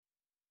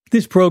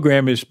This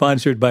program is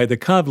sponsored by the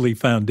Kavli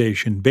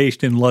Foundation,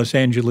 based in Los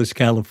Angeles,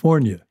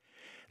 California.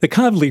 The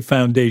Kavli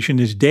Foundation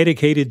is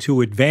dedicated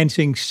to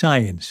advancing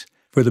science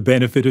for the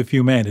benefit of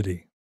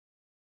humanity.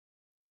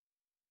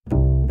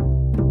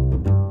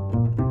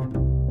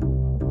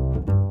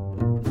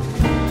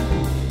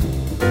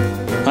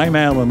 I'm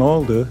Alan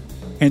Alda,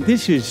 and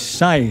this is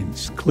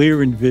Science,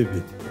 Clear and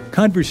Vivid.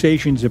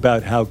 Conversations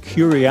about how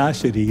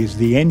curiosity is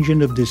the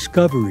engine of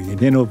discovery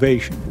and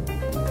innovation.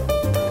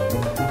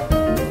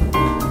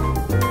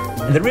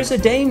 There is a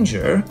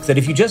danger that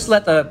if you just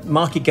let the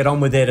market get on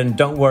with it and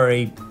don't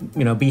worry,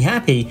 be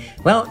happy,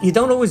 well, you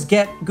don't always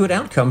get good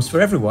outcomes for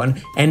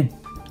everyone. And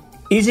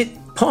is it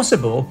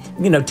possible,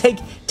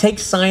 take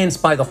science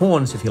by the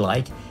horns, if you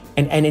like,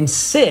 and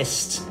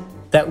insist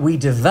that we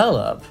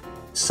develop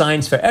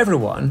science for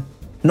everyone,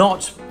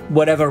 not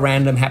whatever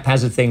random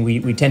haphazard thing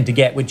we tend to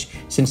get, which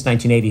since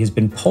 1980 has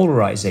been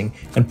polarizing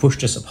and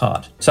pushed us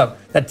apart. So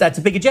that's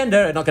a big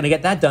agenda. I'm not going to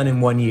get that done in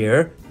 1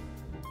 year.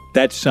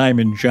 That's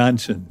Simon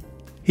Johnson.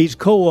 He's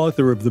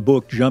co-author of the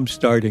book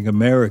Jumpstarting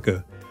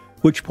America,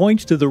 which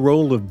points to the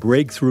role of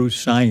breakthrough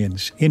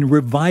science in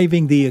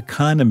reviving the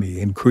economy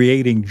and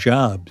creating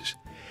jobs.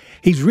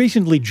 He's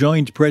recently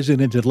joined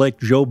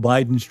President-elect Joe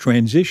Biden's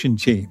transition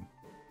team.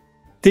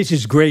 This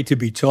is great to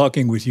be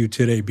talking with you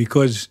today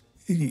because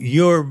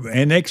you're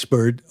an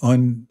expert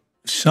on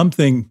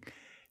something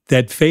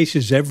that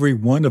faces every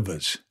one of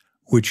us,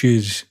 which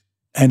is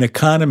an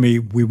economy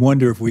we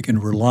wonder if we can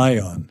rely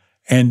on.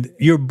 And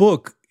your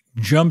book,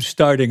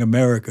 Jumpstarting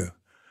America,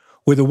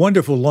 with a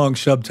wonderful long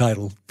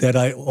subtitle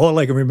that all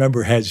I can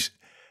remember has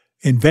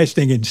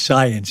investing in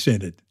science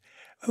in it.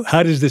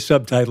 How does the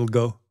subtitle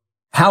go?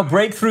 How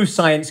breakthrough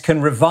science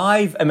can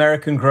revive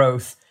American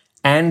growth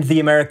and the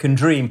American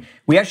dream.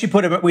 We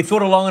actually we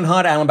thought long and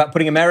hard, Alan, about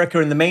putting America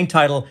in the main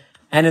title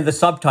and in the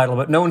subtitle,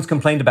 but no one's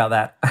complained about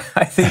that.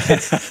 I think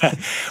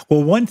it's...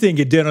 Well, one thing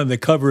you did on the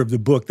cover of the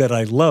book that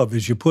I love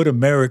is you put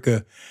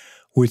America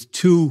with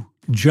two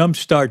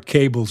jumpstart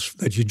cables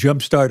that you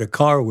jumpstart a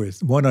car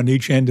with, one on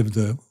each end of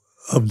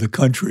the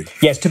country.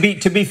 Yes, to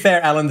be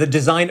fair, Alan, the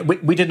design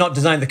we did not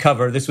design the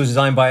cover. This was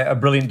designed by a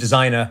brilliant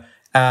designer,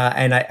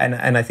 and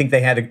I think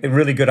they had a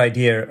really good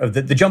idea of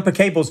the jumper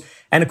cables,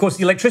 and of course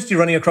the electricity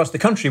running across the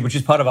country, which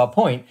is part of our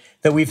point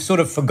that we've sort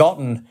of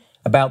forgotten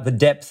about the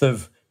depth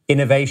of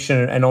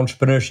innovation and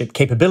entrepreneurship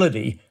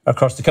capability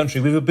across the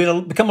country. We've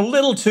become a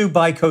little too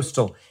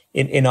bi-coastal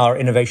in our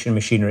innovation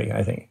machinery,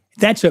 I think.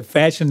 That's a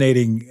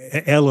fascinating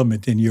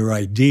element in your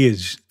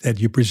ideas that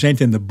you present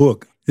in the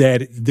book,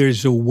 that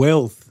there's a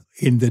wealth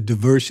in the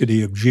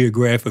diversity of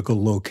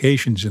geographical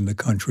locations in the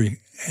country,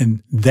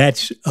 and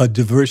that's a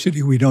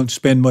diversity we don't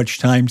spend much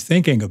time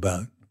thinking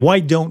about. Why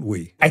don't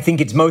we? I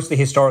think it's mostly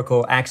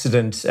historical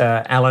accident,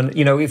 Alan.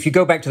 If you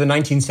go back to the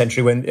 19th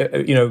century when,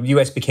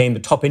 U.S. became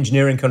the top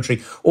engineering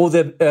country, or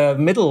the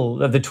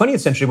middle of the 20th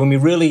century when we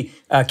really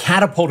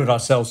catapulted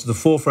ourselves to the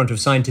forefront of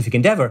scientific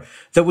endeavor,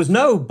 there was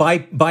no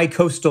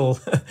bi-coastal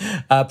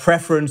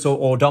preference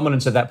or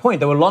dominance at that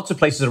point. There were lots of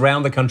places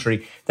around the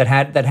country that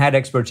had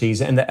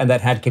expertise and that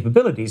had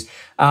capabilities.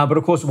 But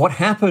of course, what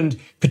happened,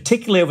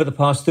 particularly over the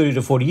past 30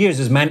 to 40 years,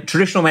 is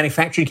traditional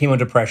manufacturing came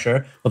under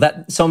pressure. Well,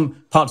 that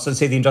some parts, let's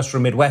say the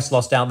industrial Midwest,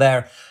 lost out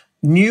there.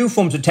 New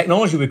forms of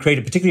technology were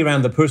created, particularly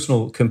around the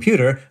personal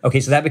computer. Okay,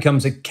 so that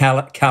becomes a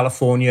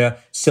California,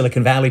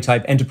 Silicon Valley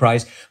type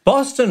enterprise.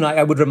 Boston,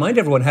 I would remind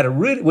everyone,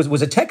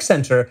 was a tech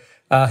center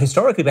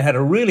historically, but had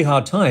a really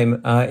hard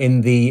time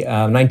in the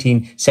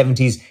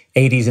 1970s,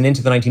 80s, and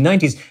into the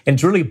 1990s. And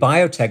it's really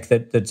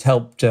biotech that's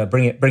helped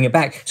bring it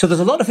back. So there's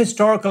a lot of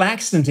historical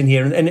accident in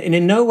here, and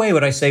in no way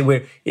would I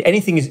say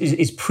anything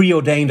is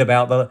preordained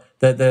about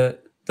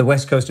the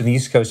West Coast and the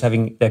East Coast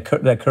having their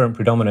current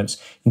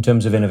predominance in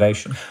terms of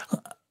innovation.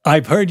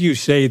 I've heard you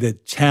say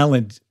that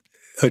talent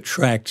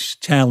attracts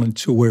talent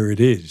to where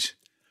it is.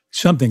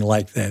 Something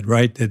like that,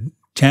 right? That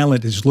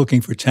talent is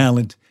looking for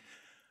talent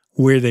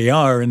where they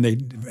are, and they,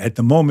 at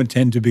the moment,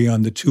 tend to be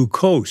on the two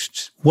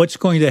coasts. What's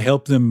going to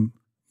help them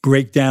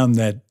break down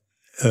that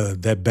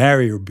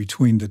barrier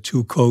between the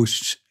two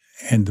coasts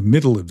and the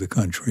middle of the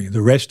country,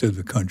 the rest of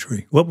the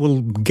country? What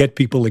will get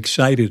people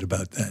excited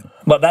about that?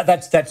 Well,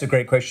 that's a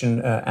great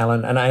question,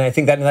 Alan, and I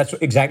think that's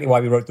exactly why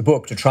we wrote the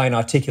book, to try and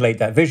articulate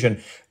that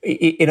vision.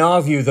 In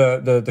our view,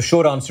 the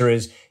short answer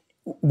is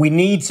we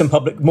need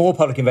more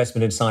public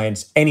investment in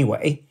science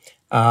anyway.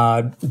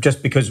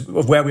 Just because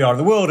of where we are in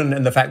the world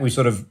and the fact we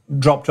sort of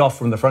dropped off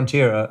from the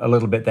frontier a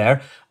little bit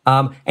there.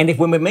 And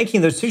when we're making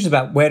those decisions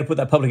about where to put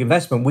that public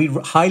investment, we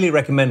highly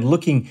recommend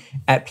looking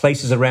at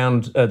places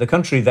around the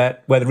country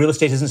where the real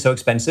estate isn't so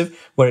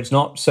expensive, where it's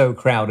not so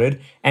crowded,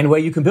 and where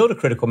you can build a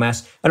critical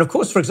mass. And of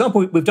course, for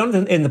example, we've done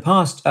it in the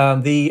past.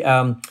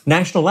 The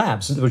national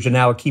labs, which are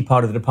now a key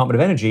part of the Department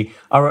of Energy,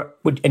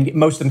 and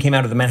most of them came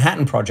out of the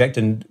Manhattan Project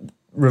and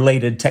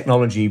related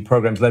technology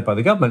programs led by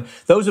the government.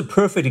 Those are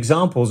perfect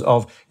examples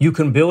of you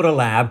can build a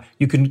lab,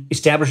 you can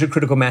establish a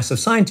critical mass of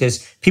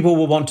scientists, people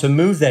will want to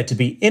move there to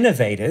be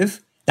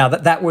innovative. Now,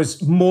 that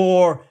was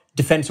more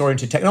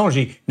defense-oriented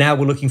technology. Now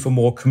we're looking for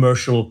more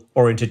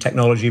commercial-oriented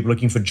technology. We're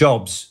looking for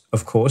jobs,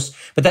 of course.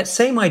 But that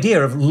same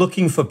idea of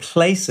looking for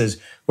places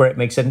where it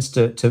makes sense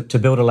to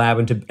build a lab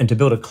and to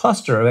build a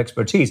cluster of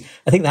expertise,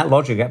 I think that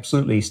logic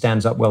absolutely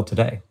stands up well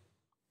today.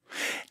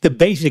 The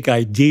basic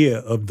idea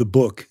of the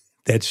book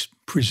that's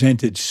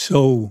presented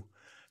so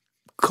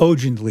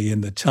cogently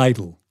in the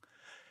title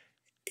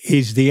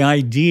is the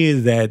idea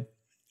that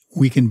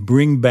we can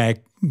bring back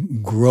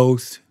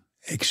growth,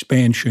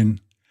 expansion,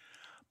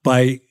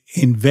 by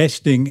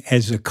investing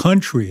as a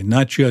country, and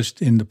not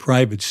just in the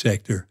private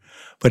sector,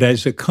 but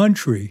as a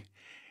country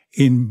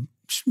in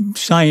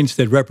science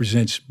that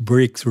represents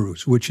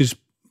breakthroughs, which is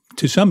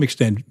to some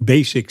extent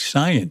basic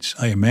science,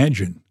 I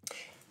imagine.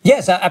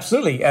 Yes,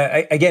 absolutely.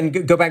 Again,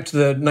 go back to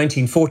the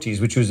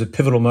 1940s, which was a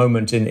pivotal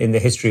moment in the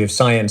history of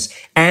science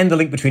and the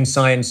link between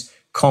science,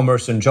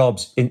 commerce, and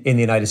jobs in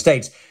the United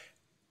States.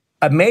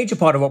 A major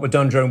part of what was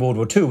done during World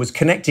War II was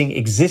connecting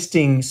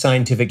existing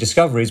scientific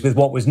discoveries with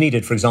what was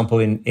needed, for example,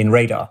 in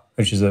radar,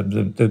 which is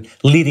the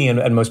leading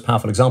and most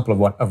powerful example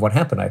of what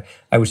happened,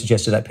 I would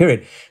suggest, to that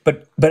period.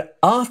 But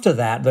after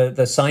that,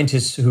 the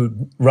scientists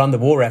who run the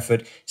war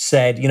effort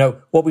said,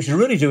 what we should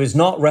really do is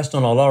not rest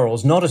on our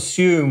laurels, not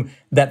assume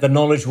that the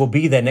knowledge will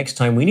be there next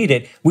time we need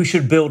it. We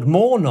should build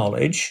more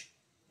knowledge.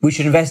 We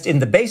should invest in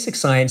the basic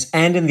science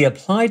and in the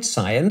applied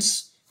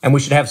science. And we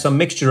should have some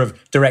mixture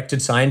of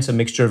directed science, a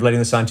mixture of letting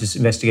the scientists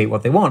investigate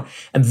what they want.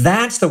 And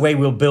that's the way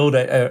we'll build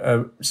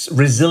a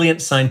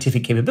resilient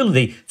scientific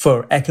capability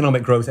for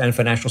economic growth and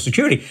for national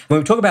security.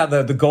 When we talk about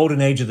the golden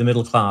age of the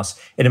middle class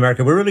in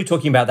America, we're really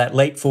talking about that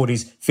late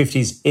 40s,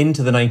 50s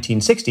into the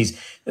 1960s.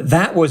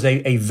 That was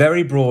a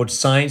very broad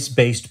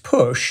science-based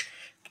push,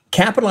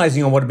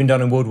 capitalizing on what had been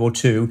done in World War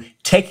II,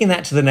 taking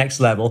that to the next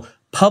level.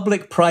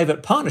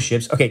 Public-private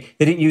partnerships, okay,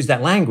 they didn't use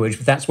that language,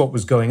 but that's what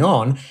was going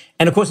on.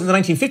 And of course, in the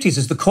 1950s,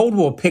 as the Cold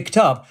War picked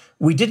up,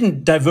 we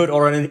didn't divert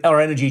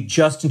our energy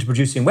just into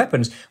producing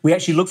weapons. We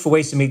actually looked for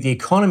ways to make the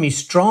economy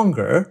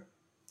stronger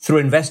through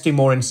investing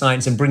more in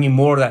science and bringing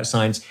more of that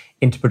science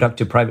into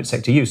productive private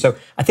sector use. So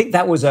I think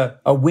that was a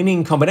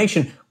winning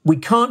combination. We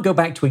can't go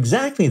back to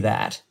exactly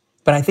that,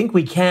 but I think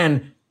we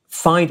can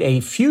find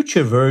a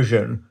future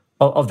version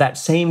of that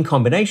same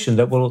combination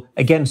that will,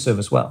 again, serve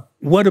us well.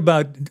 What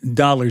about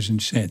dollars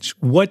and cents?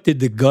 What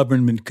did the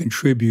government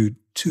contribute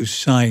to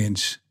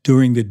science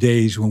during the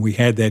days when we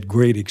had that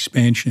great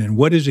expansion? And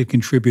what is it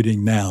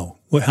contributing now?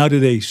 How do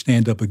they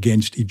stand up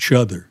against each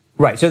other?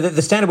 Right. So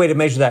the standard way to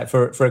measure that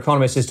for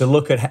economists is to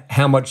look at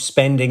how much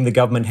spending the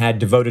government had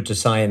devoted to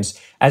science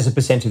as a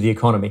percent of the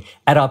economy.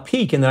 At our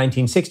peak in the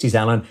 1960s,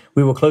 Alan,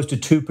 we were close to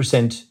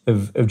 2%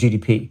 of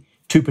GDP.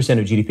 2%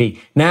 of GDP.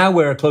 Now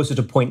we're closer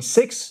to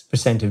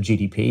 0.6% of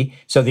GDP.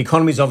 So the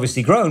economy's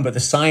obviously grown, but the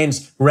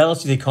science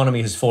relative to the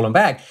economy has fallen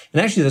back.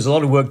 And actually, there's a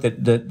lot of work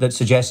that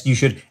suggests you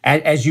should,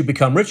 as you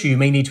become richer, you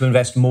may need to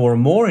invest more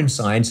and more in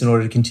science in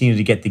order to continue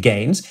to get the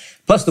gains.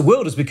 Plus, the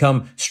world has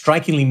become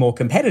strikingly more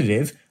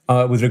competitive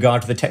with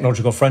regard to the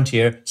technological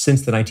frontier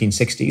since the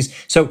 1960s.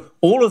 So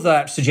all of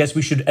that suggests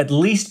we should at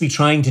least be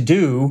trying to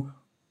do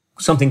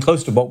something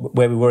close to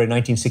where we were in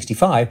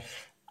 1965.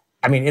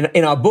 I mean,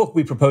 in our book,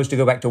 we propose to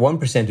go back to 1%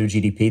 of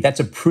GDP. That's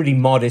a pretty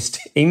modest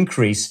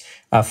increase,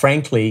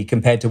 frankly,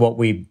 compared to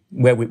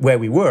where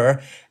we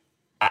were.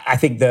 I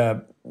think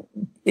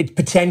it's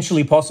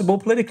potentially possible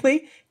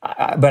politically,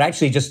 but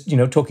actually, just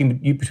talking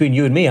between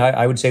you and me,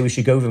 I would say we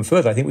should go even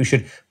further. I think we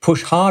should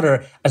push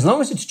harder, as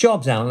long as it's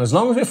jobs, Alan. As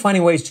long as we're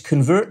finding ways to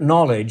convert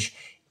knowledge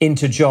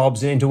into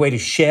jobs and into a way to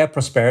share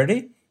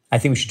prosperity, I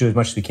think we should do as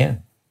much as we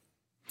can.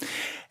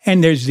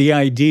 And there's the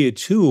idea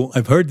too.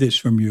 I've heard this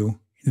from you,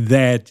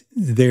 that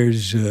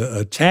there's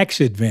a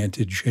tax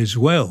advantage as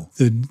well.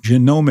 The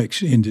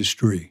genomics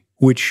industry,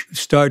 which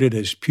started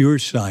as pure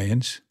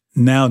science,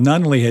 now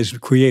not only has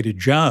created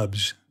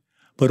jobs,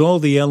 but all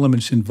the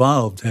elements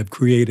involved have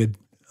created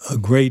a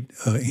great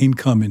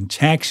income in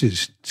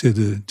taxes to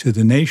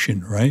the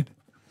nation, right?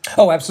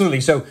 Oh,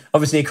 absolutely. So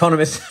obviously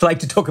economists like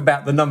to talk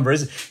about the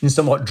numbers in a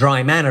somewhat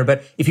dry manner,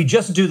 but if you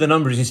just do the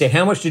numbers, you say,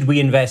 how much did we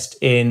invest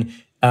in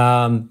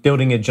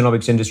building a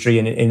genomics industry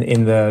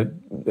in the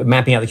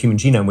mapping out the human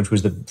genome, which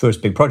was the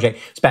first big project?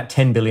 It's about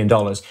 $10 billion.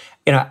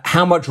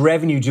 How much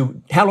revenue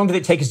how long did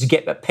it take us to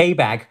get a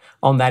payback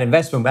on that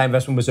investment? That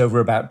investment was over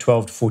about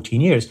 12 to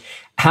 14 years.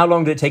 How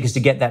long did it take us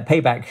to get that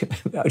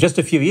payback? Just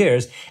a few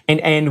years.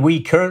 And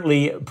we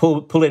currently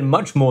pull in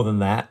much more than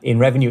that in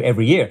revenue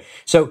every year.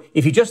 So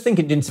if you just think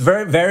it's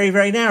very, very,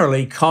 very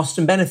narrowly cost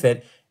and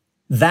benefit,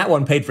 that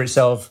one paid for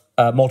itself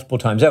multiple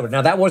times over.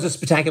 Now, that was a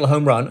spectacular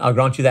home run, I'll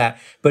grant you that.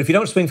 But if you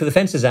don't swing for the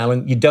fences,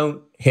 Alan, you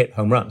don't hit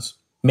home runs.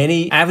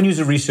 Many avenues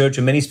of research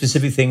and many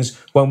specific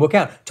things won't work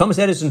out. Thomas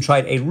Edison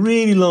tried a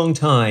really long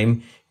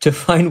time to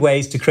find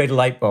ways to create a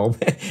light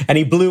bulb. And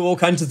he blew all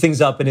kinds of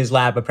things up in his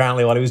lab,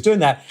 apparently, while he was doing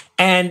that.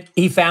 And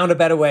he found a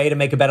better way to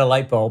make a better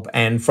light bulb.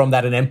 And from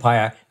that, an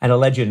empire and a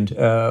legend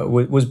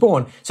was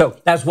born. So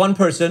that's one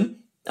person,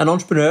 an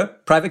entrepreneur,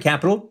 private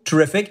capital,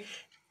 terrific.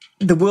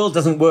 the world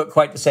doesn't work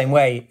quite the same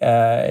way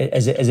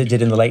as it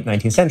did in the late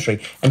 19th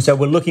century. And so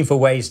we're looking for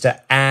ways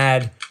to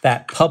add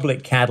that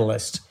public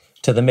catalyst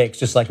to the mix,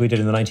 just like we did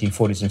in the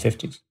 1940s and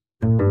 50s.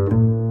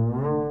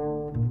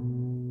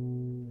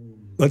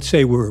 Let's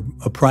say we're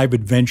a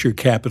private venture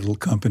capital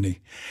company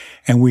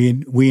and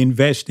we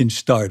invest in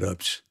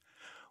startups.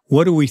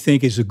 What do we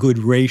think is a good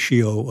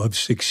ratio of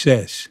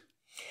success?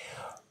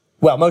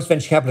 Well, most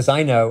venture capitalists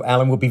I know,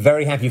 Alan, would be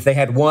very happy if they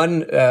had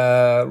one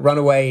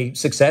runaway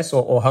success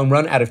or home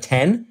run out of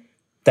 10.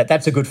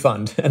 That's a good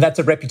fund, and that's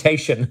a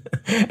reputation.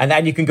 And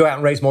then you can go out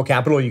and raise more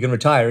capital, or you can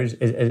retire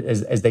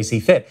as they see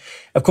fit.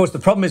 Of course, the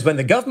problem is when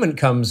the government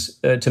comes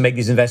to make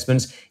these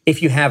investments,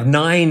 if you have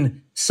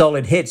 9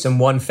 solid hits and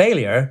 1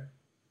 failure,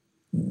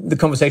 the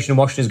conversation in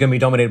Washington is going to be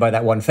dominated by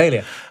that 1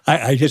 failure.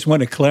 I just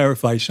want to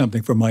clarify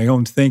something from my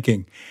own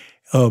thinking.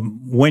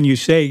 When you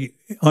say,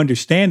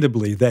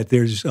 understandably, that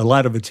there's a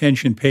lot of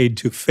attention paid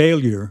to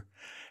failure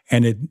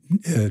and it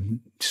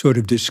sort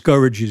of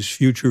discourages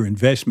future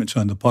investments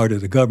on the part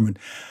of the government,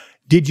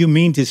 did you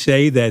mean to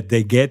say that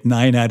they get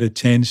 9 out of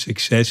 10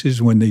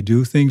 successes when they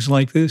do things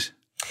like this?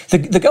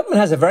 The government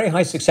has a very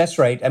high success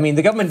rate. I mean,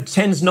 the government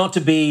tends not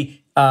to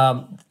be,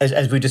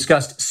 as we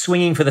discussed,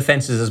 swinging for the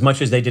fences as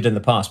much as they did in the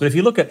past. But if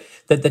you look at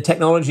the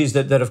technologies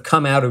that have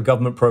come out of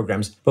government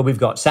programs, but we've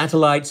got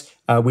satellites,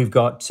 we've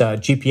got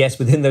GPS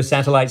within those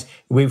satellites,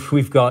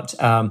 we've got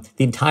the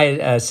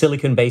entire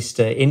silicon-based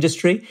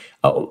industry.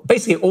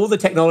 Basically, all the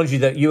technology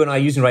that you and I are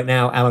using right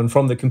now, Alan,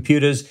 from the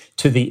computers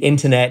to the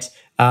internet,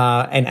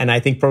 and I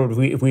think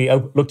probably if we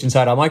looked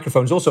inside our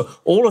microphones also,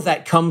 all of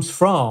that comes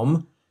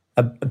from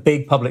a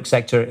big public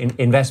sector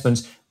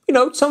investments. You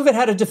know, some of it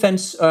had a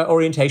defense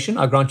orientation.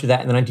 I'll grant you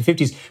that in the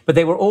 1950s, but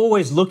they were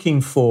always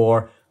looking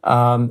for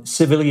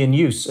civilian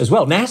use as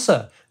well.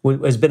 NASA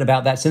has been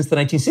about that since the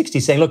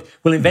 1960s, saying, look,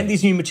 we'll invent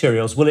these new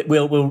materials,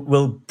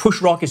 we'll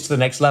push rockets to the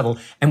next level,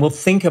 and we'll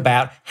think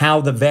about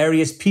how the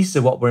various pieces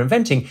of what we're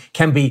inventing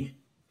can be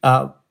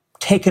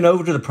taken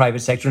over to the private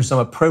sector in some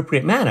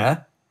appropriate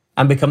manner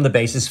and become the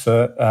basis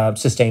for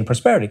sustained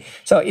prosperity.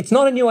 So it's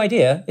not a new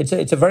idea. It's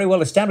a very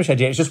well-established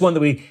idea. It's just one that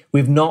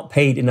we've not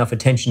paid enough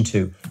attention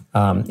to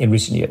in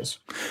recent years.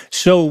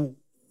 So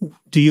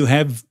do you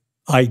have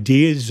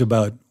ideas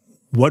about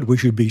what we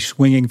should be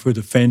swinging for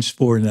the fence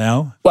for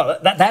now? Well,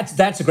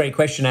 that's a great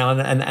question, Alan,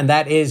 and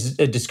that is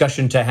a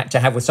discussion to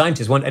have with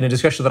scientists, and a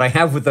discussion that I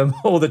have with them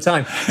all the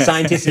time,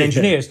 scientists and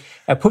engineers,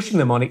 pushing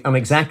them on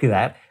exactly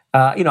that.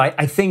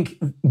 I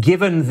think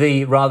given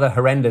the rather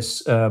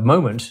horrendous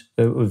moment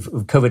of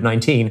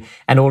COVID-19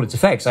 and all its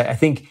effects, I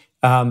think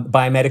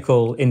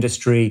biomedical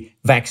industry,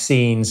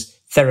 vaccines,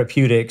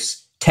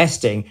 therapeutics,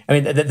 testing, I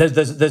mean,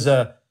 there's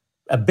a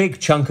big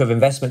chunk of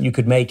investment you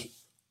could make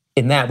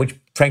in that, which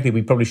frankly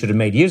we probably should have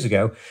made years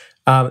ago.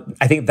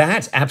 I think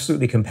that's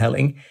absolutely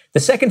compelling.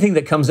 The second thing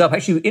that comes up,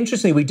 actually,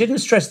 interestingly, we didn't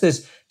stress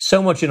this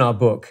so much in our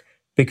book,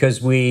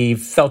 because we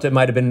felt it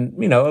might have been,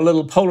 a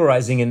little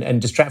polarizing and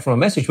distract from our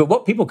message. But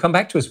what people come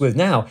back to us with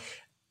now,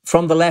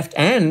 from the left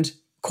and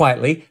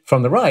quietly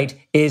from the right,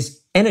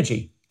 is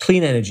energy,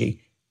 clean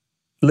energy,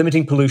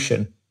 limiting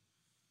pollution,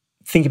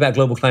 think about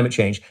global climate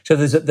change. So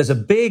there's a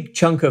big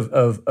chunk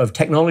of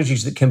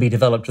technologies that can be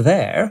developed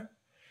there.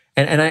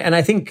 And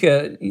I think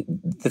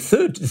the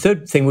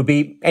third thing would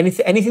be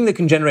anything that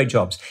can generate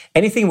jobs,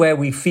 anything where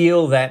we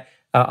feel that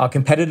our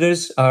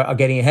competitors are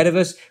getting ahead of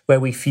us, where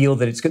we feel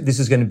that this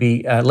is going to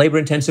be labor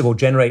intensive or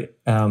generate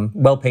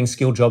well-paying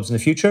skilled jobs in the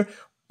future.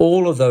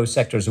 All of those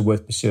sectors are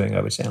worth pursuing,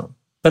 I would say, Alan.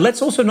 But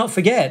let's also not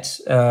forget,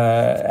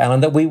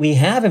 Alan, that we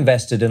have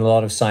invested in a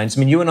lot of science. I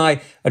mean, you and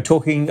I are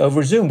talking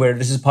over Zoom, where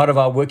this is part of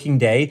our working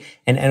day,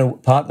 and a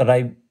part that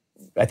I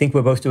think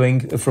we're both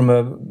doing from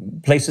a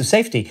place of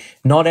safety.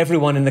 Not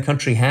everyone in the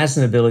country has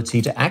an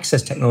ability to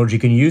access technology,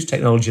 can use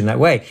technology in that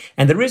way.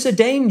 And there is a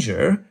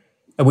danger,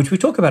 which we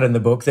talk about in the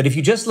book, that if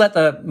you just let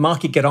the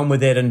market get on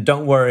with it and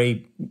don't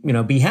worry,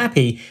 be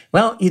happy,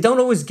 well, you don't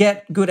always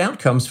get good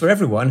outcomes for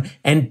everyone.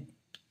 And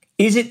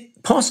is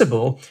it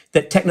possible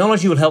that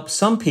technology will help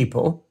some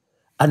people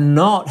and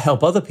not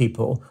help other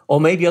people, or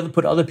maybe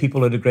put other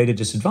people at a greater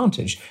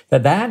disadvantage?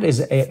 That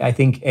is, I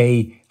think,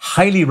 a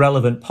highly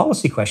relevant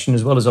policy question,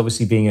 as well as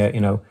obviously being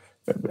a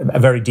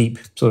very deep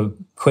sort of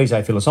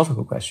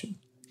quasi-philosophical question.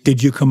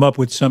 Did you come up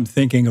with some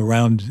thinking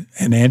around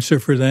an answer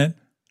for that?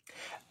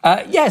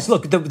 Yes,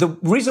 look, the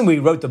reason we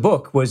wrote the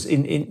book was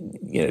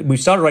we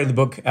started writing the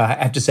book, I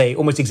have to say,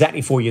 almost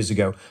exactly 4 years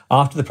ago,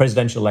 after the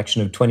presidential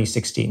election of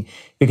 2016,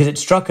 because it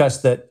struck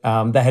us that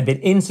there had been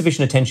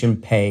insufficient attention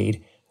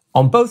paid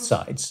on both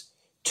sides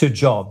to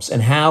jobs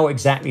and how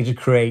exactly to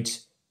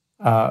create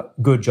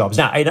good jobs.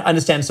 Now, I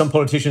understand some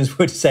politicians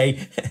would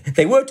say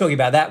they were talking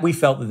about that. We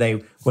felt that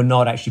they were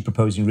not actually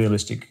proposing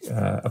realistic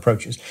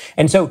approaches.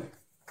 And so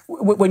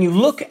when you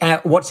look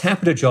at what's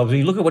happened to jobs, and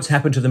you look at what's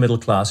happened to the middle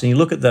class, and you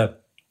look at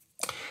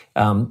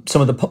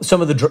some of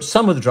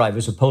the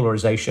drivers of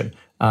polarization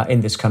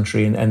in this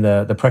country and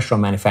the pressure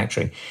on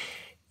manufacturing,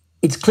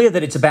 it's clear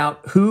that it's about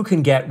who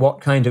can get what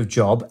kind of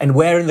job and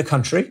where in the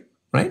country.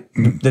 right?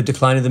 The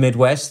decline of the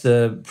Midwest,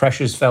 the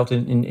pressures felt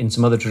in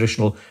some other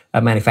traditional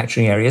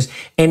manufacturing areas.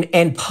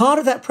 And part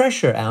of that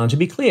pressure, Alan, to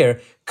be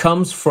clear,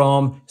 comes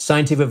from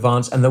scientific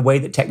advance and the way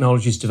that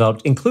technology is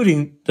developed,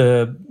 including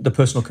the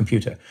personal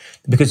computer.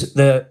 Because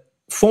the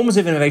forms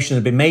of innovation that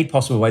have been made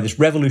possible by this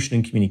revolution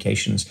in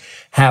communications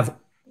have,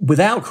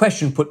 without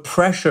question, put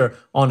pressure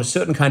on a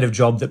certain kind of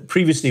job that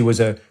previously was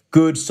a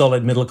good,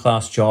 solid,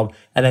 middle-class job,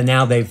 and then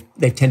now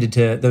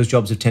those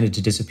jobs have tended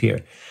to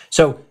disappear.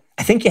 So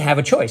I think you have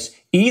a choice.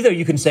 Either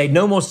you can say,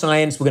 no more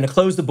science, we're going to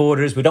close the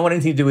borders, we don't want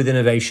anything to do with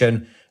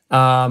innovation,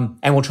 and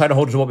we'll try to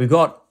hold it to what we've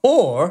got.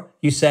 Or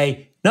you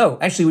say, no,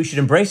 actually, we should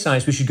embrace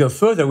science, we should go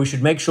further, we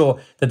should make sure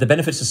that the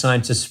benefits of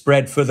science are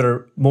spread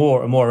further,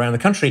 more and more around the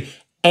country,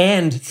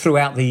 and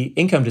throughout the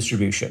income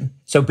distribution.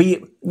 So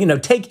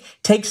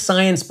take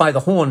science by the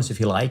horns, if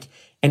you like,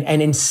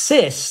 and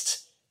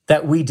insist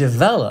that we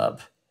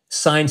develop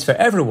science for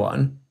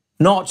everyone,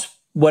 not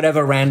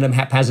whatever random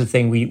haphazard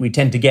thing we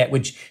tend to get,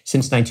 which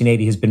since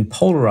 1980 has been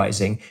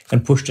polarizing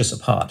and pushed us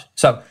apart.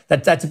 So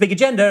that's a big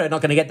agenda. I'm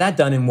not going to get that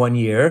done in 1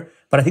 year,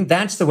 but I think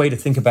that's the way to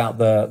think about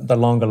the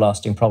longer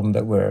lasting problem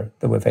that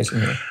we're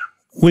facing here.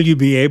 Will you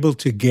be able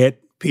to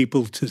get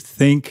people to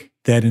think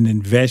that an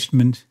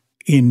investment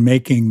in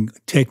making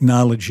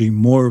technology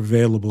more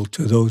available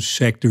to those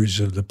sectors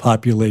of the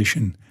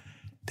population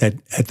that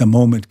at the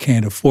moment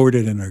can't afford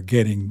it and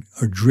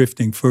are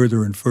drifting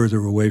further and further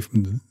away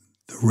from the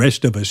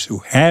rest of us who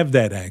have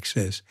that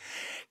access,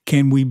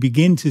 can we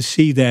begin to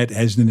see that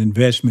as an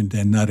investment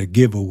and not a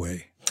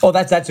giveaway? Oh,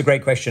 that's a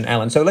great question,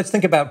 Alan. So let's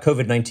think about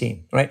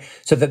COVID-19, right?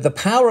 So that the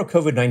power of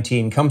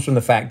COVID-19 comes from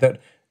the fact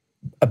that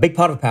a big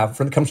part of the power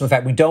comes from the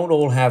fact we don't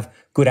all have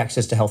good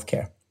access to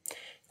healthcare.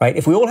 Right?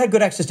 If we all had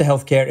good access to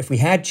healthcare, if we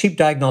had cheap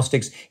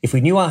diagnostics, if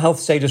we knew our health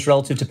status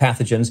relative to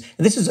pathogens,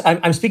 and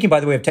I'm speaking, by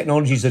the way, of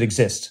technologies that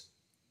exist,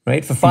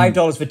 right? For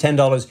 $5, for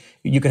 $10,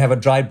 you could have a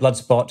dried blood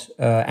spot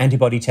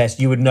antibody test.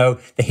 You would know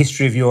the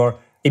history of your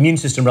immune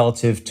system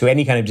relative to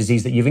any kind of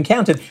disease that you've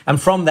encountered.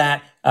 And from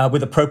that,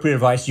 with appropriate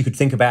advice, you could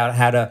think about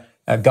how to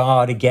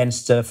guard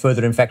against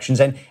further infections.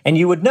 And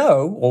you would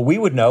know, or we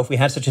would know if we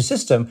had such a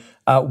system,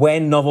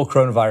 when novel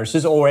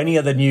coronaviruses or any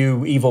other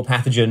new evil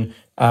pathogen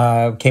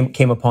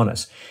came upon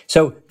us.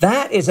 So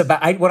that is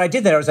about, what I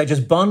did there is I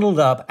just bundled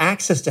up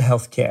access to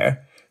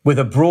healthcare with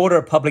a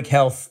broader public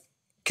health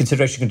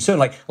consideration concern,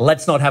 like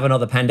let's not have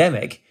another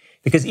pandemic.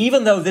 Because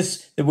even though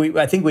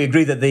I think we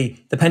agree that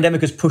the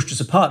pandemic has pushed us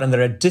apart and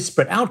there are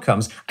disparate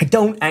outcomes, I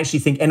don't actually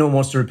think anyone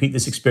wants to repeat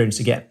this experience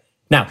again.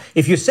 Now,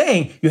 if you're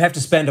saying you have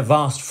to spend a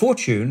vast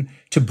fortune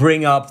to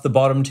bring up the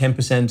bottom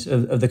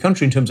 10% of the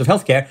country in terms of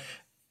healthcare,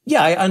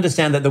 yeah, I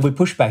understand that there will be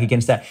pushback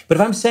against that. But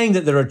if I'm saying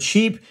that there are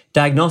cheap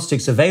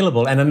diagnostics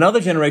available and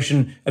another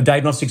generation of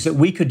diagnostics that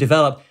we could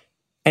develop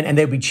and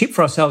they'd be cheap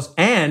for ourselves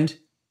and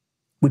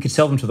we could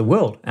sell them to the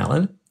world,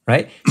 Alan,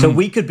 right? So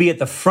we could be at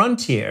the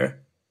frontier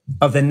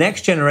of the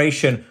next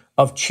generation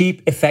of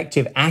cheap,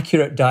 effective,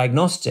 accurate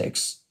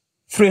diagnostics.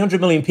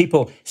 300 million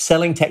people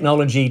selling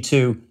technology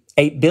to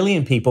 8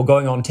 billion people,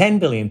 going on 10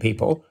 billion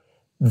people.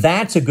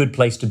 That's a good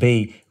place to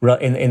be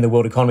in the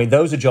world economy.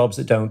 Those are jobs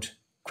that don't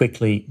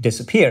quickly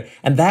disappear.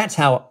 And that's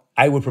how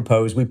I would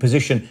propose we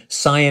position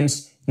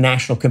science,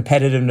 national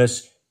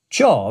competitiveness,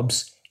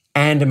 jobs,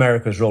 and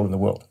America's role in the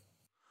world.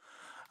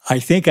 I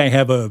think I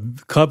have a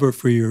cover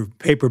for your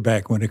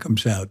paperback when it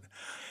comes out.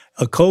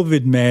 A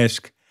COVID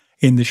mask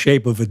in the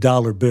shape of a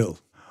dollar bill,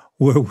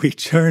 where we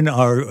turn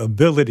our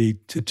ability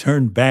to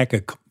turn back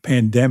a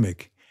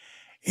pandemic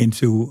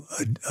into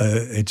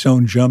its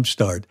own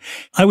jumpstart.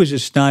 I was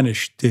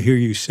astonished to hear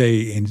you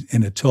say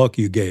in a talk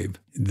you gave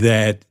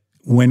that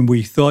when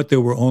we thought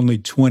there were only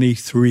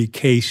 23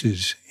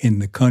 cases in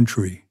the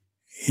country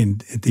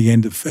at the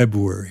end of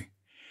February,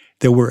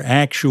 there were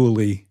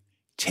actually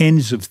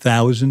tens of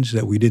thousands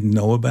that we didn't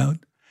know about.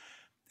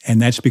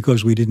 And that's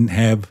because we didn't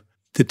have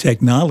the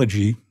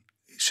technology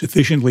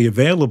sufficiently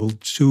available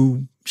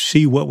to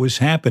see what was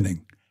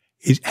happening.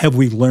 Have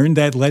we learned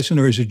that lesson,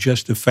 or is it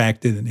just a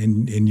fact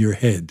in your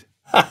head?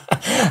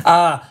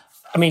 I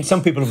mean,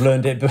 some people have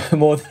learned it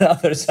more than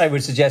others, I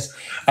would suggest,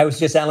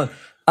 Alan.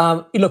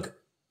 Look,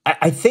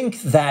 I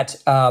think that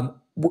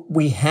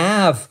we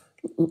have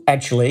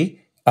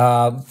actually,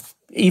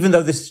 even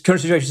though this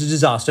current situation is a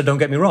disaster, don't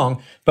get me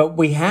wrong, but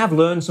we have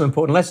learned some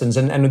important lessons.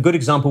 And a good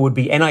example would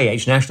be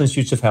NIH, National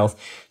Institutes of Health,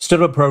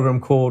 stood up a program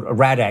called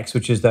RADx,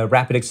 which is the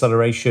Rapid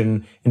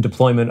Acceleration and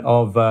Deployment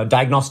of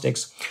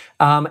Diagnostics.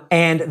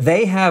 And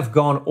they have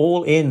gone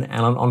all in,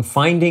 Alan, on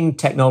finding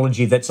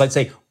technology that's, let's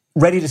say,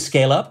 ready to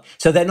scale up.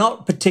 So they're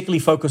not particularly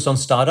focused on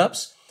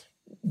startups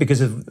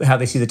because of how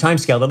they see the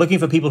timescale. They're looking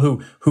for people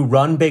who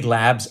run big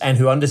labs and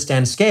who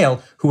understand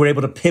scale, who are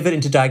able to pivot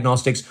into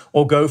diagnostics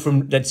or go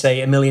from, let's say,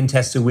 1 million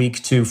tests a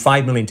week to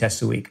 5 million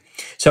tests a week.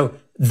 So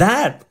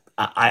that,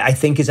 I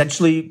think, is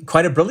actually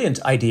quite a brilliant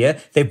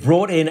idea. They've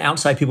brought in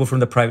outside people from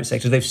the private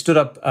sector. They've stood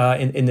up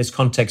in this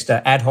context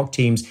ad hoc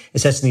teams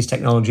assessing these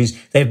technologies.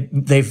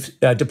 They've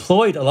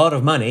deployed a lot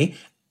of money.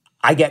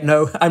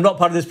 I'm not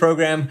part of this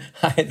program.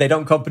 They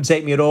don't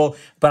compensate me at all.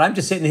 But I'm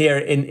just sitting here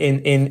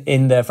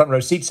in the front row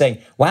seat saying,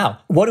 wow,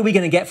 what are we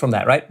going to get from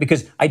that, right?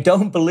 Because I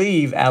don't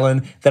believe,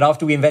 Alan, that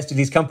after we invest in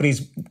these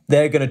companies,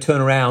 they're going to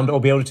turn around or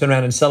be able to turn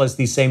around and sell us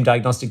these same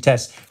diagnostic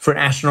tests for an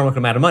astronomical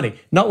amount of money.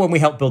 Not when we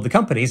help build the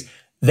companies.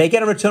 They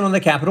get a return on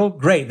their capital.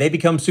 Great. They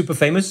become super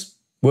famous.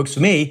 Works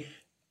for me.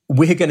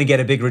 We're going to get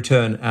a big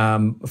return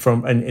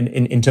from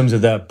in terms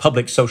of the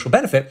public social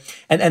benefit.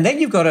 And then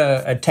you've got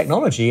a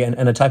technology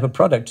and a type of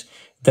product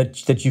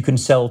that you can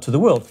sell to the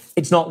world.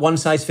 It's not one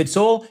size fits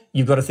all.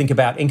 You've got to think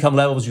about income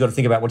levels. You've got to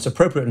think about what's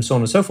appropriate and so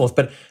on and so forth.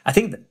 But I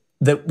think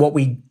that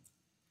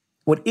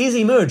what is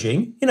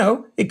emerging,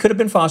 it could have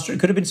been faster. It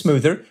could have been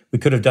smoother. We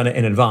could have done it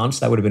in advance.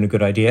 That would have been a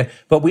good idea.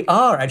 But we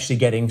are actually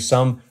getting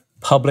some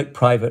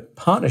public-private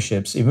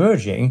partnerships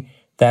emerging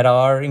that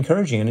are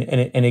encouraging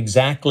and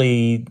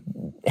exactly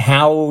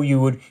how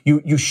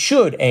you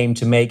should aim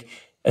to make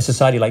a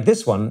society like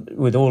this one,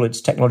 with all its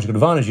technological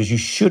advantages, you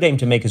should aim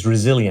to make us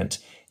resilient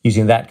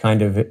using that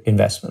kind of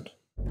investment.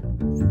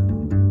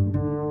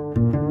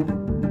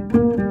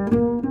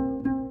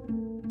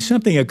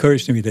 Something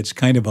occurs to me that's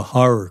kind of a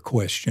horror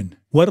question.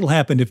 What'll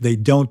happen if they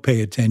don't pay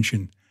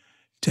attention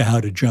to how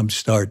to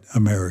jumpstart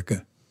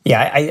America?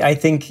 Yeah, I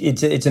think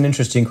it's an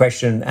interesting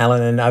question,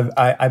 Alan.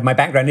 And my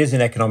background is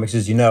in economics,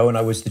 as you know, and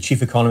I was the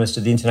chief economist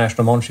at the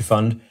International Monetary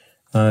Fund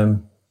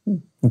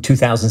in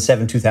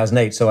 2007,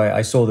 2008. So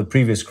I saw the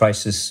previous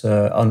crisis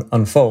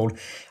unfold.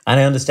 And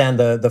I understand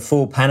the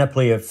full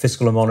panoply of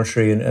fiscal and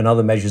monetary and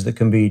other measures that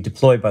can be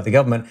deployed by the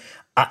government.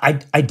 I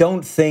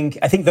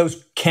think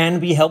those can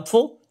be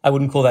helpful. I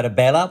wouldn't call that a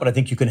bailout, but I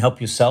think you can help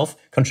yourself.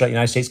 A country like the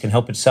United States can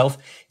help itself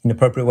in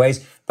appropriate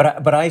ways.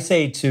 But I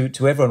say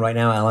to everyone right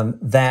now, Alan,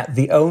 that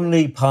the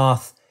only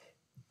path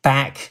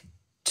back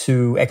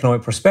to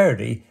economic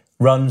prosperity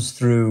runs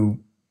through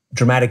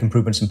dramatic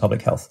improvements in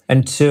public health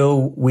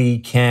until we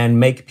can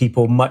make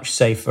people much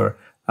safer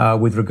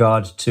with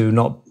regard to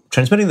not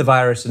transmitting the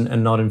virus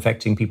and not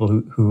infecting people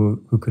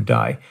who could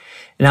die.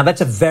 Now,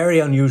 that's a very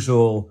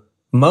unusual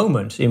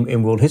moment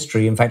in world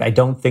history. In fact, I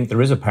don't think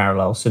there is a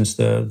parallel since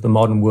the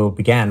modern world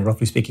began,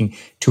 roughly speaking,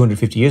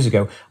 250 years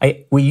ago.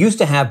 We used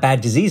to have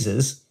bad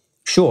diseases,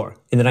 sure,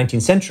 in the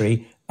 19th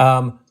century,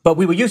 but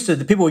people were used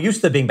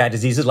to there being bad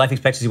diseases. Life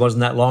expectancy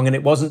wasn't that long, and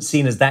it wasn't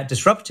seen as that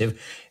disruptive.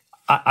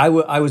 I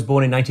was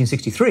born in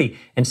 1963,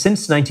 and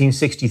since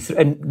 1963,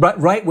 and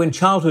right when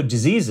childhood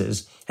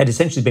diseases had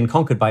essentially been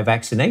conquered by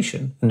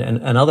vaccination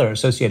and other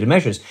associated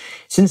measures,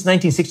 since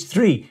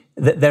 1963,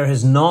 there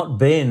has not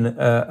been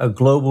a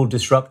global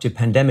disruptive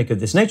pandemic of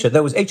this nature.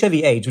 There was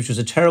HIV/AIDS, which was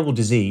a terrible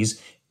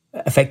disease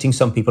affecting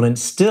some people and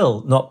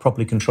still not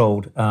properly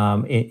controlled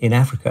in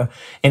Africa.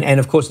 And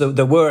of course,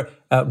 there were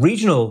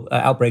regional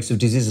outbreaks of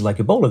diseases like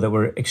Ebola that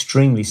were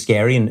extremely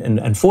scary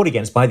and fought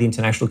against by the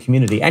international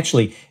community,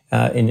 actually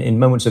in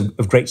moments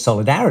of great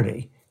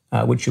solidarity,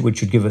 which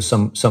should give us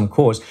some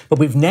cause. But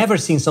we've never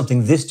seen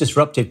something this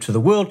disruptive to the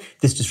world,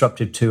 this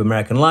disruptive to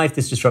American life,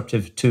 this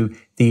disruptive to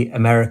the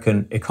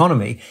American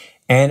economy.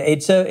 And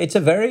it's a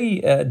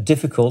very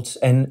difficult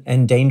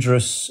and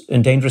dangerous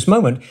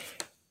moment.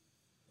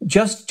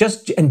 Just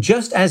as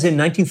in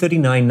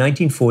 1939,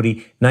 1940,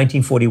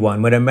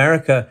 1941, when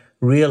America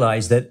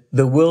realized that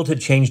the world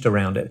had changed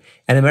around it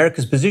and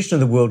America's position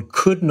in the world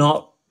could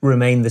not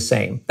remain the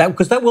same,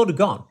 because that world had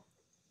gone,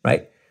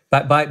 right?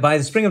 By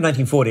the spring of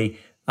 1940,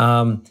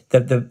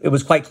 it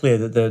was quite clear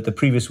that the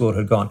previous world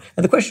had gone.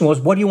 And the question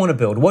was, what do you want to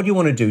build? What do you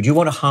want to do? Do you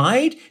want to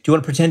hide? Do you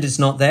want to pretend it's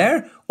not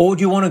there? Or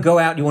do you want to go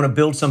out, do you want to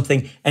build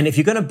something? And if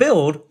you're going to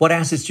build, what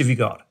assets have you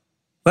got?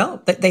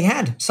 Well, they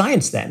had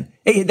science then.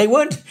 They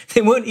weren't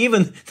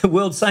even the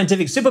world's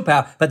scientific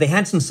superpower, but they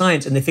had some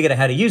science and they figured out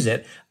how to use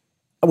it.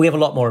 We have a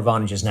lot more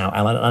advantages now,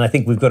 Alan, and I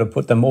think we've got to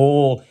put them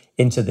all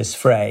into this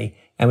fray,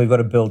 and we've got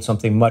to build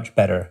something much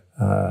better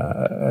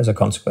as a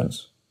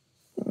consequence.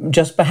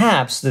 Just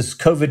perhaps this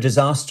COVID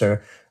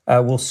disaster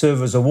will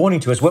serve as a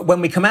warning to us.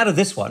 When we come out of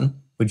this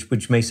one,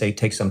 which may say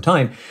take some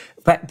time,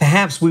 but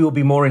perhaps we will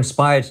be more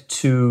inspired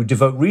to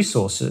devote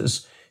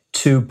resources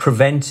to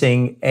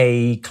preventing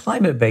a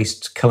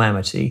climate-based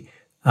calamity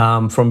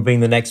from being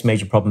the next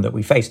major problem that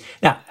we face.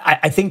 Now,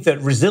 I think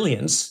that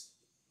resilience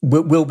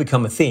will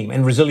become a theme,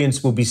 and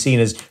resilience will be seen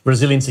as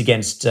resilience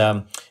against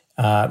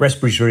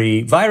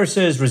respiratory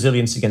viruses,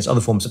 resilience against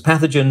other forms of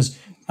pathogens,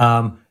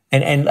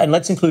 and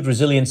let's include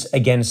resilience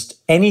against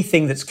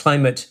anything that's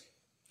climate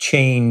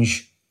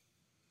change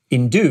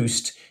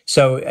induced,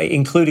 so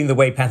including the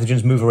way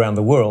pathogens move around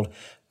the world.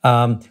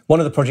 One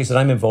of the projects that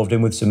I'm involved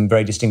in with some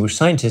very distinguished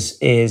scientists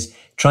is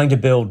trying to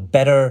build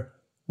better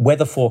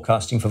weather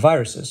forecasting for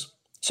viruses.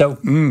 So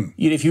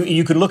if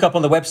you could look up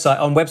on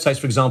websites,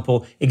 for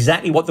example,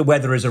 exactly what the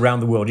weather is around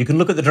the world. You can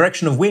look at the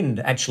direction of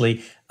wind,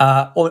 actually,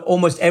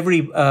 almost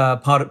every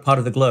part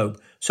of the globe.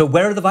 So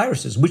where are the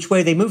viruses? Which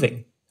way are they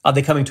moving? Are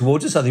they coming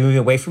towards us? Are they moving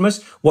away from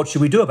us? What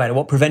should we do about it?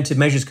 What preventive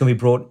measures can be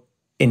brought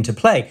into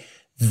play?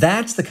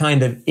 That's the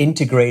kind of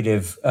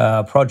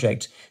integrative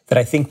project that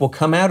I think will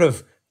come out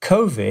of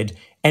COVID.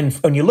 And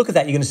when you look at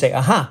that, you're going to say,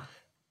 aha,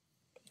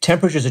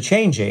 temperatures are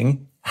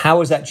changing.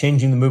 how is that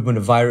changing the movement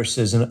of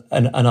viruses and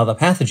other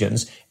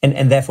pathogens?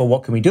 And therefore,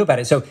 what can we do about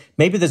it? So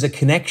maybe there's a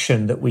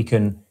connection that we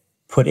can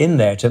put in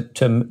there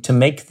to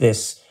make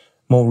this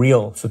more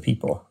real for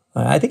people.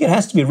 I think it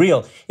has to be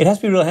real. It has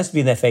to be real. It has to be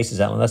in their faces,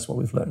 Alan. That's what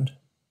we've learned.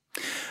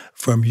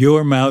 From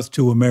your mouth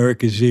to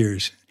America's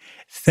ears.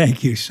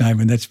 Thank you,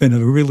 Simon. That's been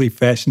a really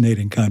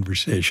fascinating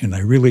conversation. I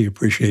really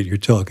appreciate your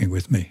talking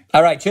with me.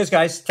 All right. Cheers,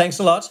 guys. Thanks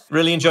a lot.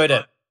 Really enjoyed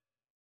it.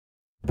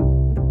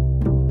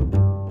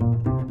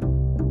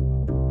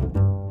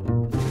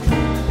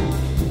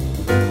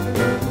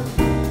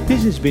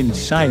 This has been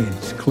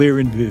Science Clear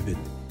and Vivid.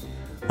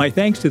 My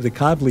thanks to the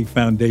Kavli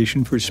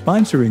Foundation for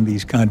sponsoring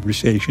these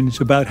conversations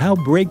about how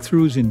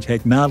breakthroughs in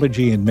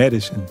technology and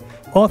medicine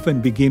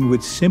often begin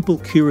with simple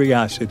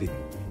curiosity,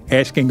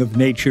 asking of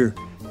nature,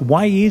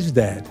 why is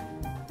that?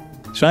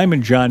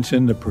 Simon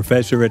Johnson, a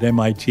professor at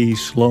MIT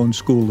Sloan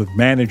School of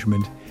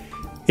Management,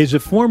 is a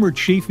former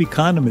chief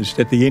economist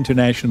at the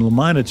International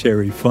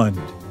Monetary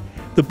Fund.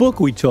 The book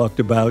we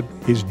talked about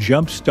is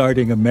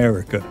Jumpstarting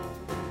America: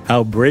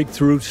 How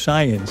Breakthrough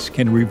Science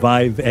Can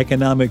Revive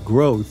Economic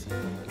Growth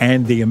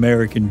and the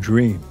American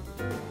Dream.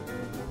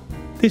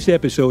 This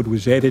episode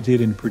was edited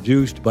and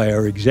produced by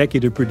our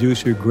executive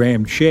producer,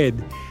 Graham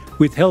Chedd,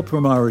 with help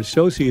from our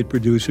associate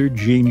producer,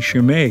 Jean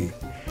Chimay.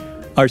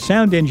 Our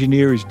sound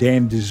engineer is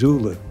Dan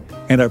Dzula,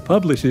 and our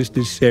publicist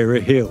is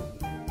Sarah Hill.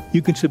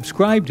 You can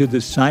subscribe to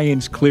the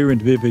Science Clear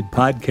and Vivid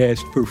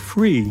podcast for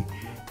free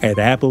at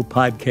Apple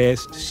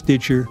Podcasts,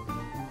 Stitcher,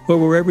 or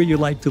wherever you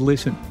like to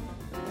listen.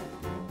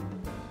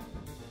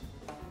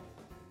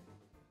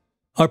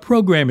 Our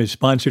program is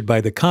sponsored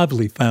by the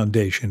Kavli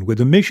Foundation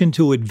with a mission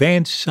to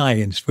advance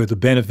science for the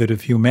benefit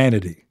of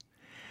humanity.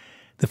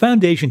 The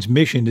Foundation's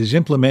mission is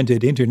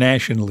implemented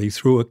internationally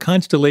through a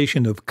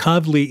constellation of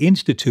Kavli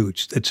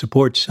institutes that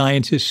support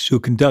scientists who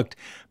conduct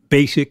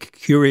basic,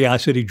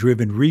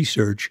 curiosity-driven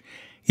research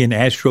in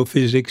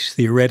astrophysics,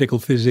 theoretical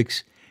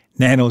physics,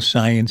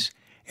 nanoscience,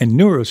 and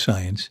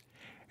neuroscience,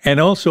 and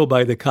also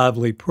by the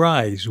Kavli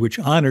Prize, which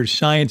honors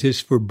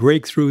scientists for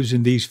breakthroughs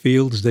in these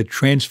fields that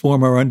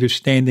transform our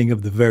understanding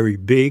of the very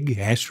big,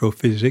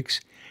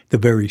 astrophysics, the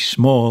very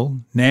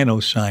small,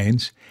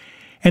 nanoscience,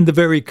 and the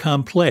very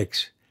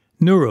complex,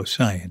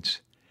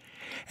 neuroscience.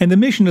 And the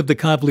mission of the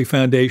Kavli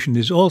Foundation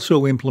is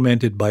also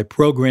implemented by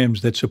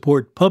programs that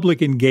support public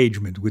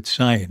engagement with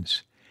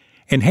science,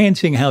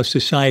 enhancing how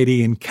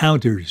society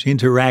encounters,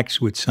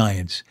 interacts with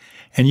science,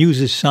 and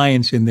uses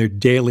science in their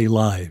daily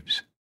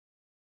lives.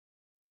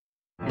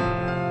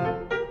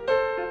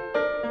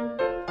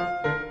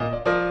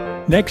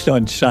 Next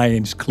on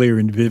Science Clear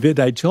and Vivid,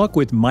 I talk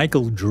with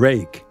Michael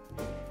Drake.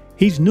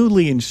 He's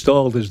newly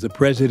installed as the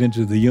president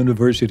of the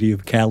University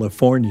of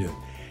California,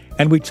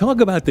 and we talk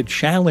about the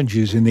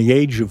challenges in the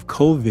age of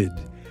COVID,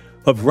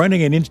 of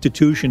running an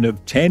institution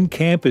of 10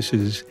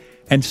 campuses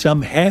and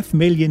some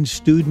 500,000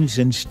 students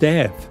and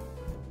staff.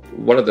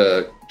 One of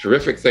the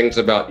terrific things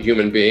about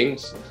human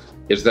beings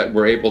is that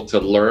we're able to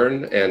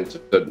learn and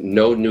to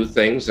know new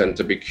things and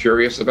to be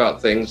curious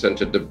about things and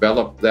to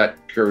develop that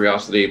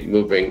curiosity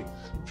moving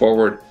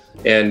forward.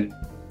 And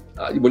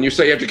when you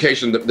say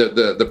education,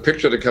 the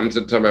picture that comes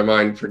into my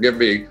mind, forgive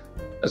me,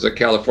 as a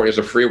California, is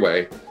a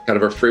freeway, kind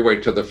of a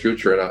freeway to the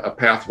future and a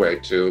pathway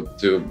to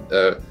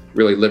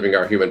really living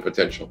our human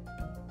potential.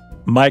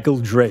 Michael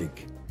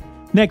Drake,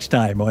 next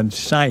time on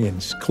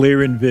Science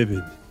Clear and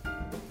Vivid.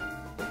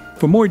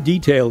 For more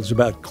details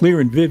about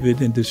Clear and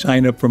Vivid and to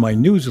sign up for my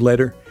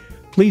newsletter,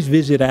 please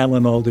visit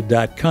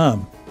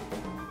alanalda.com.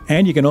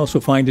 And you can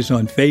also find us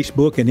on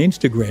Facebook and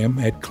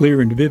Instagram at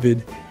Clear and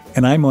Vivid,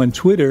 and I'm on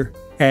Twitter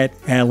at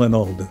Alan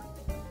Alda.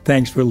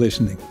 Thanks for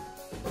listening.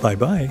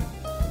 Bye-bye.